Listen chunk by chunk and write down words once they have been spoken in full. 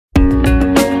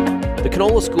The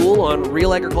Canola School on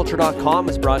RealAgriculture.com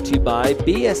is brought to you by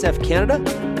BASF Canada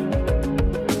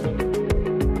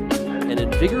and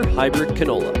Invigor Hybrid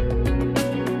Canola.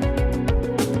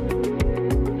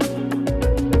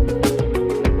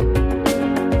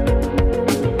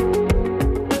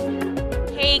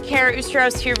 Kara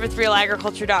Oosterhuis here with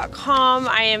RealAgriculture.com.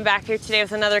 I am back here today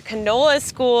with another Canola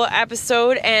School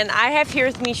episode, and I have here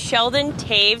with me Sheldon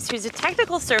Toews, who's a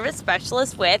technical service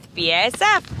specialist with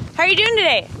BASF. How are you doing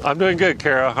today? I'm doing good,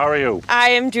 Kara. How are you? I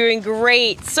am doing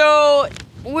great. So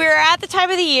we're at the time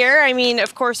of the year. I mean,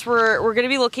 of course, we're going to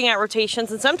be looking at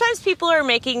rotations, and sometimes people are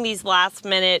making these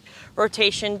last-minute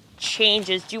rotation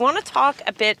changes. Do you want to talk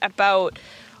a bit about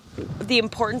the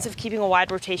importance of keeping a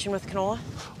wide rotation with canola?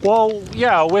 Well,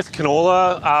 yeah, with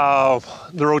canola,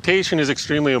 the rotation is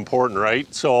extremely important,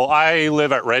 right? So I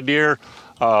live at Red Deer.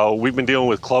 We've been dealing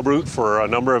with clubroot for a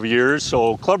number of years.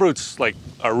 So clubroot's like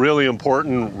a really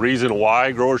important reason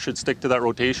why growers should stick to that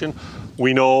rotation.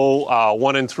 We know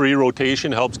 1 in 3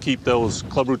 rotation helps keep those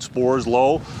clubroot spores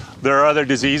low. There are other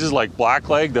diseases like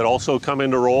blackleg that also come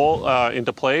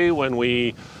into play when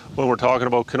we're talking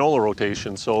about canola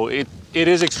rotation. So it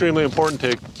is extremely important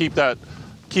to keep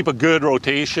a good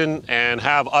rotation and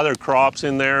have other crops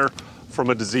in there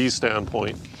from a disease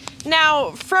standpoint.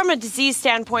 Now, from a disease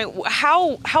standpoint,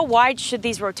 how wide should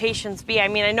these rotations be? I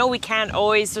mean, I know we can't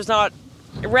always, there's not,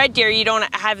 Red Deer, you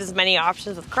don't have as many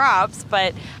options with crops,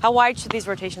 but how wide should these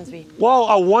rotations be? Well,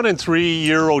 a 1 in 3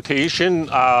 year rotation,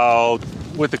 talking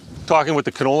with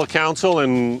the Canola Council,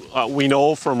 and we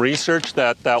know from research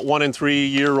that 1 in 3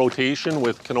 year rotation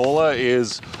with canola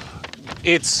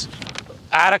it's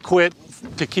adequate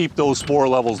to keep those spore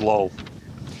levels low.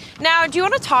 Now, do you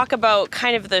want to talk about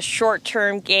kind of the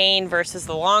short-term gain versus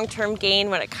the long-term gain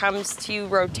when it comes to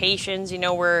rotations? You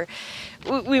know,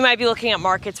 we might be looking at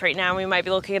markets right now, we might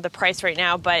be looking at the price right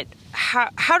now, but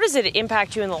how does it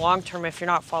impact you in the long term if you're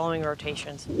not following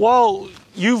rotations? Well,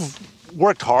 you've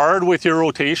worked hard with your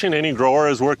rotation. Any grower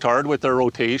has worked hard with their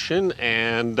rotation,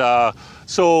 and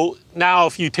so now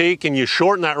if you take and you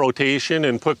shorten that rotation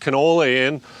and put canola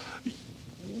in,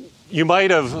 you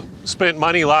might have spent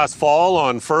money last fall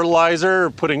on fertilizer,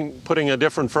 putting a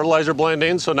different fertilizer blend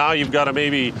in, so now you've got to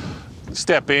maybe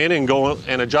step in and go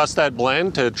and adjust that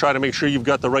blend to try to make sure you've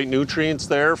got the right nutrients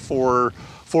there for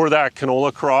that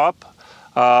canola crop.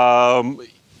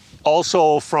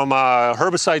 Also, from a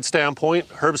herbicide standpoint,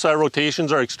 herbicide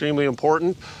rotations are extremely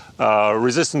important.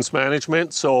 Resistance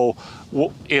management. So,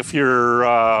 if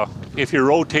you're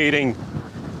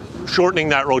shortening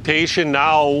that rotation,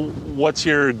 now what's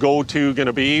your go-to going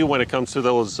to be when it comes to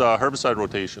those herbicide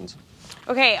rotations?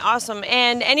 Okay, awesome.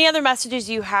 And any other messages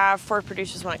you have for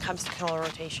producers when it comes to canola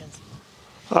rotations?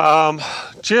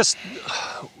 Just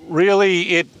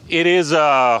really, it is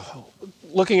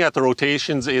looking at the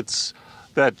rotations. It's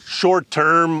that short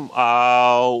term,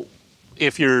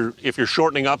 if you're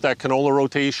shortening up that canola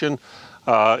rotation,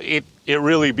 it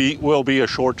really will be a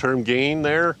short term gain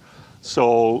there.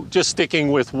 So just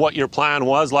sticking with what your plan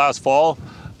was last fall.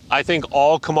 I think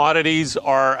all commodities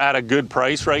are at a good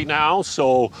price right now,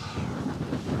 so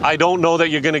I don't know that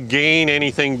you're going to gain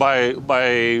anything by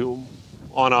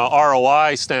on a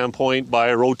ROI standpoint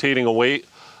by rotating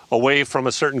away from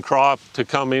a certain crop to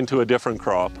come into a different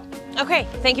crop. Okay,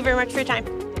 thank you very much for your time.